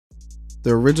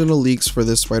The original leaks for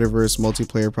this Spider-Verse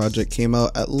multiplayer project came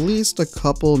out at least a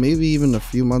couple, maybe even a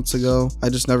few months ago. I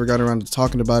just never got around to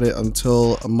talking about it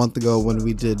until a month ago when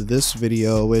we did this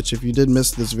video, which if you did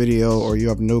miss this video or you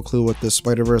have no clue what this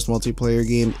Spider-Verse multiplayer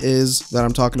game is that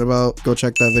I'm talking about, go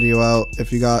check that video out.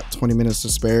 If you got 20 minutes to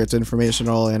spare, it's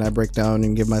informational and I break down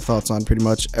and give my thoughts on pretty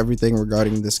much everything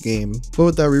regarding this game. But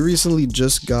with that, we recently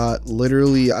just got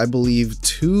literally, I believe,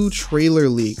 2 trailer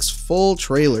leaks, full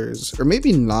trailers, or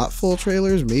maybe not full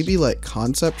trailers, maybe like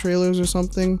concept trailers or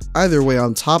something. Either way,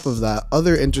 on top of that,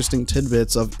 other interesting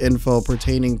tidbits of info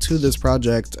pertaining to this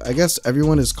project. I guess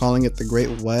everyone is calling it the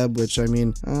Great Web, which I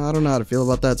mean, I don't know how to feel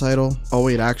about that title. Oh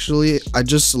wait, actually, I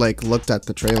just like looked at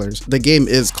the trailers. The game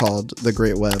is called The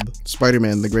Great Web,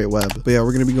 Spider-Man The Great Web. But yeah,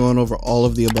 we're gonna be going over all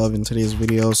of the above in today's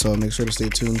video, so make sure to stay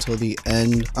tuned till the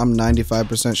end. I'm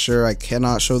 95% sure I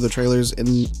cannot show the trailers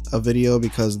in a video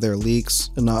because they're leaks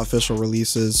and not official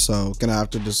releases, so gonna have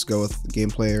to just go with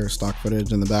gameplay or stock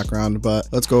footage in the background. But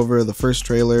let's go over the first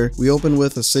trailer. We open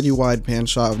with a citywide pan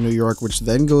shot of New York, which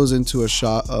then goes into a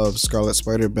shot of Scarlet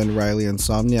Spider Ben Reilly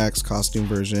Insomniac's costume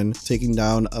version taking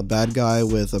down a bad guy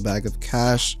with a bag of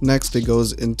cash. Next, it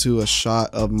goes into a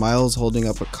shot of Miles holding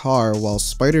up a car while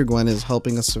Spider-Gwen is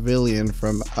helping a civilian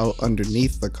from out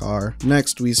underneath the car.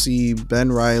 Next, we see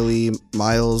Ben Reilly,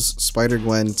 Miles,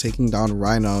 Spider-Gwen taking down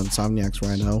Rhino, Insomniac's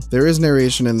Rhino. There is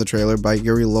narration in the trailer by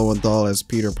Yuri Lowenthal as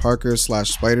Peter Parker /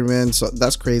 Spider-Man, so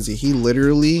that's crazy. He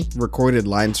literally recorded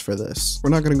lines for this. We're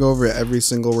not going to go over every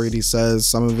single word he says,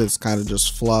 some of it's kind of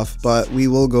just fluff, but we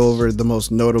will go over the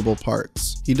most notable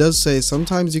parts. He does say,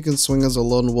 sometimes you can swing as a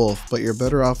lone wolf, but you're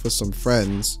better off with some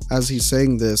friends. As he's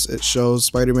saying this, it shows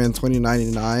Spider-Man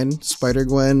 2099,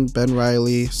 Spider-Gwen, Ben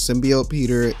Reilly, Symbiote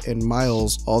Peter, and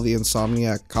Miles, all the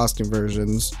Insomniac costume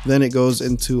versions. Then it goes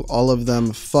into all of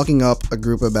them fucking up a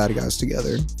group of bad guys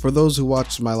together. For those who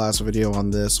watched my last video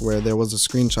on this, where there was a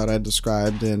screenshot I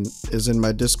described and is in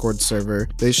my Discord server,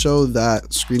 they show that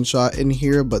screenshot in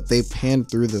here, but they panned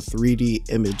through the 3D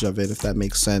image of it, if that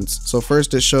makes sense. So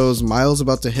first it shows Miles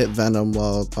about to hit Venom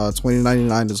while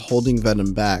 2099 is holding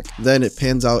Venom back. Then it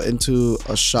pans out into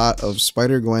a shot of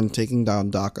Spider-Gwen taking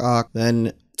down Doc Ock.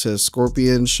 Then to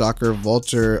Scorpion, Shocker,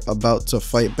 Vulture about to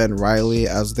fight Ben Reilly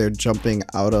as they're jumping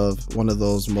out of one of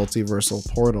those multiversal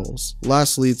portals.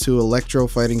 Lastly, to Electro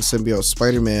fighting symbiote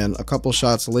Spider-Man. A couple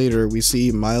shots later, we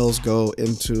see Miles go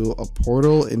into a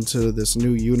portal into this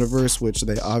new universe, which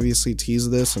they obviously tease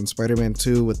this in Spider-Man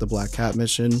 2 with the Black Cat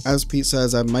mission. As Pete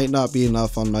says, I might not be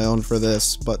enough on my own for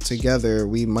this, but together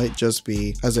we might just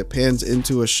be, as it pans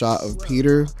into a shot of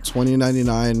Peter,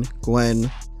 2099, Gwen,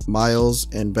 Miles,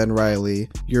 and Ben Reilly.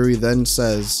 Yuri then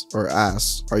says, or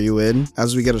asks, are you in?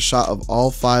 As we get a shot of all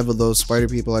 5 of those spider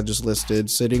people I just listed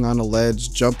sitting on a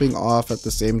ledge, jumping off at the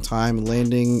same time,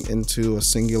 landing into a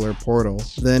singular portal.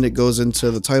 Then it goes into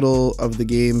the title of the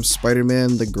game,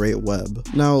 Spider-Man The Great Web.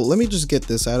 Now, let me just get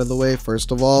this out of the way.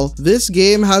 First of all, this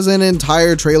game has an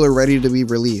entire trailer ready to be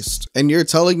released, and you're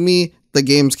telling me the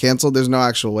game's canceled? There's no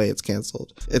actual way it's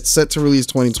canceled. It's set to release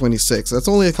 2026. That's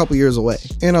only a couple years away.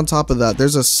 And on top of that,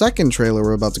 there's a second trailer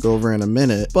we're about to go over in a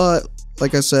minute, but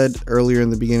like I said earlier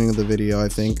in the beginning of the video, I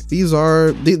think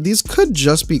these could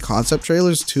just be concept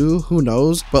trailers too, who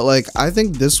knows? But like, I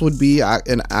think this would be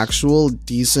an actual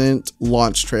decent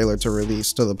launch trailer to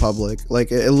release to the public.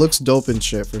 Like, it looks dope and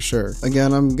shit for sure.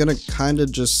 Again, I'm gonna kind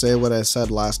of just say what I said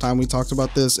last time we talked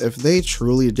about this. If they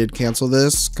truly did cancel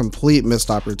this, complete missed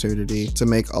opportunity to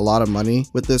make a lot of money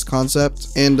with this concept,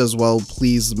 and as well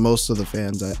please most of the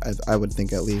fans, I would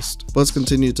think at least. Let's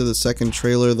continue to the second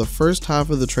trailer. The first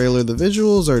half of the trailer, the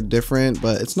visuals are different,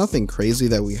 but it's nothing crazy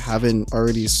that we haven't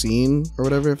already seen or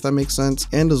whatever, if that makes sense.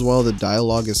 And as well, the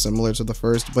dialogue is similar to the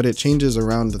first, but it changes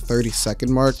around the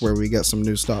 30-second mark where we get some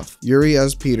new stuff. Yuri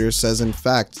as Peter says, in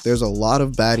fact, there's a lot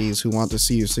of baddies who want to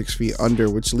see you 6 feet under,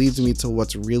 which leads me to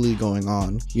what's really going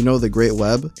on. You know the Great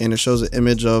Web? And it shows an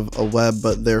image of a web,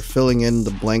 but they're filling in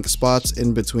the blank spots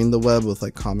in between the web with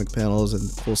like comic panels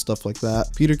and cool stuff like that.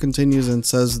 Peter continues and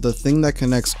says, the thing that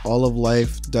connects all of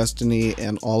life, destiny,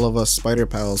 and all of us spider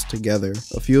pals together.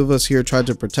 A few of us here tried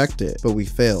to protect it, but we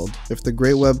failed. If the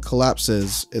Great Web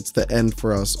collapses, it's the end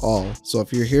for us all. So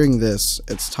if you're hearing this,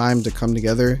 it's time to come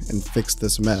together and fix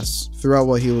this mess. Throughout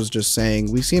what he was just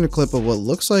saying, we've seen a clip of what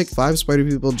looks like 5 spider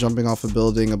people jumping off a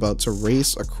building about to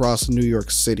race across New York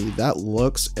City. That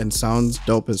looks and sounds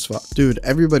dope as fuck. Dude,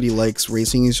 everybody likes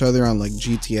racing each other on like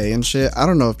GTA and shit. I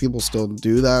don't know if people still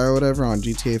do that or whatever on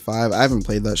GTA 5. I haven't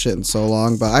played that shit in so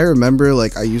long, but I remember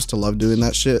like I used to love doing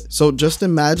that shit. So So just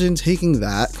imagine taking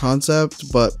that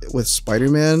concept, but with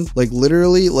Spider-Man, like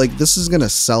literally, like this is gonna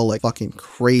sell like fucking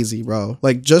crazy, bro.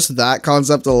 Like just that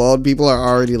concept alone, people are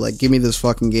already like, give me this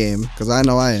fucking game, because I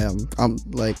know I am. I'm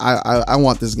like, I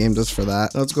want this game just for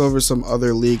that. Let's go over some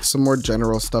other leaks, some more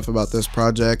general stuff about this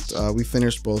project. We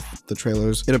finished both the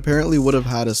trailers. It apparently would have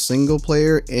had a single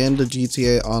player and a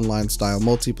GTA Online style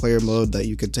multiplayer mode that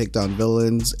you could take down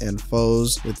villains and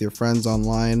foes with your friends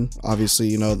online. Obviously,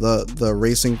 you know, the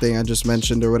racing thing I just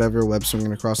mentioned or whatever, web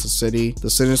swinging across the city. The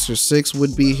Sinister Six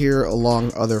would be here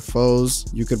along other foes.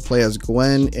 You could play as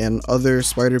Gwen and other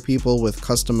spider people with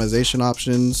customization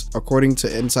options. According to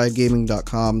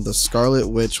InsideGaming.com, the Scarlet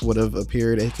Witch would have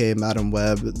appeared, aka Madam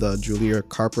Web, the Julia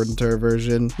Carpenter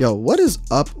version. Yo, what is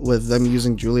up with them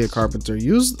using Julia Carpenter?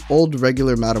 Use old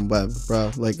regular Madam Web,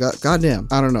 bro. Like, goddamn.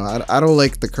 I don't know. I don't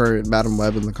like the current Madam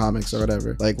Web in the comics or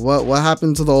whatever. Like, what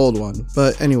happened to the old one?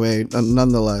 But anyway,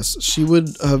 nonetheless, she would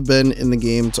have been in the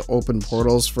game to open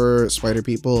portals for spider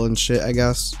people and shit, I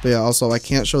guess. But yeah, also, I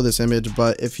can't show this image,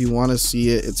 but if you want to see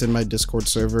it, it's in my Discord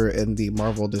server in the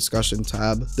Marvel discussion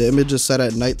tab. The image is set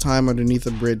at nighttime underneath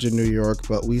a bridge in New York,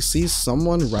 but we see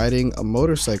someone riding a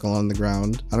motorcycle on the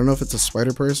ground. I don't know if it's a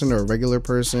spider person or a regular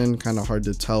person, kind of hard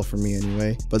to tell for me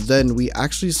anyway. But then we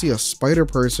actually see a spider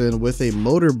person with a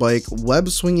motorbike web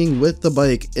swinging with the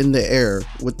bike in the air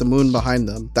with the moon behind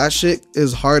them. That shit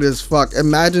is hard as fuck.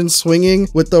 Imagine swinging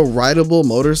with the rideable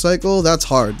motorcycle. That's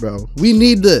hard, bro. We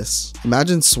need this.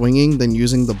 Imagine swinging, then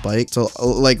using the bike to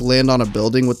like land on a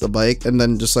building with the bike and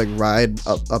then just like ride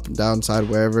up and down, side,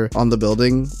 wherever on the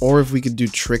building. Or if we could do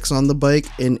tricks on the bike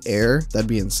in air, that'd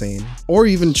be insane. Or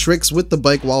even tricks with the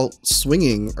bike while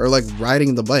swinging or like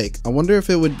riding the bike. I wonder if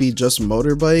it would be just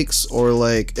motorbikes or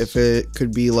like if it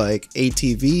could be like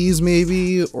ATVs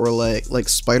maybe, or like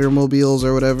spider mobiles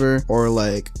or whatever, or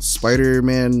like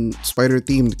Spider-Man, spider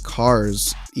themed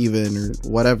cars even, or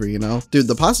whatever, you know? Dude,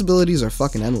 the possibilities are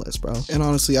fucking endless, bro. And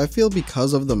honestly, I feel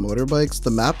because of the motorbikes, the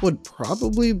map would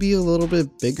probably be a little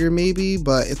bit bigger maybe,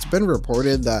 but it's been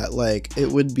reported that like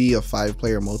it would be a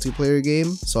 5-player multiplayer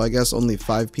game, so I guess only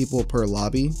 5 people per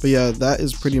lobby. But yeah, that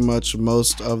is pretty much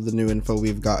most of the new info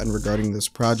we've gotten regarding this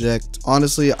project.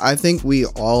 Honestly, I think we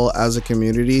all as a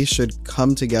community should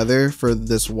come together for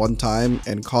this one time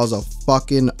and cause a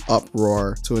fucking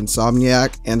uproar to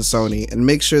Insomniac and Sony and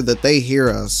make sure that they hear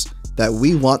us, that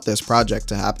we want this project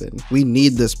to happen. We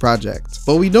need this project,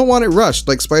 but we don't want it rushed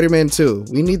like Spider-Man 2.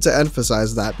 We need to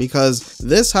emphasize that because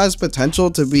this has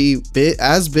potential to be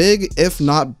as big, if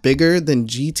not bigger, than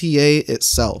GTA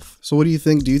itself. So what do you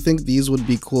think? Do you think these would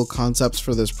be cool concepts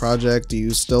for this project? Do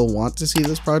you still want to see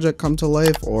this project come to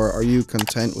life, or are you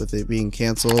content with it being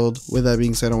canceled? With that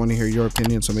being said, I want to hear your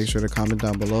opinion, so make sure to comment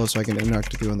down below so I can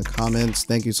interact with you in the comments.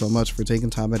 Thank you so much for taking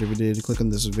time out of your day to click on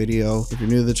this video. If you're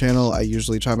new to the channel, I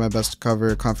usually try my best to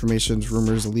cover confirmations,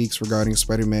 rumors, leaks regarding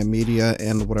Spider-Man media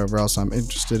and whatever else I'm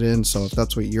interested in. So if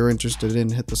that's what you're interested in,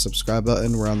 hit the subscribe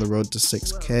button. We're on the road to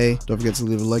 6K. Don't forget to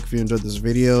leave a like if you enjoyed this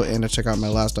video, and to check out my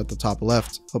last at the top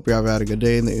left. Hope you have had a good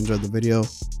day and that you enjoyed the video.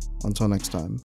 Until next time.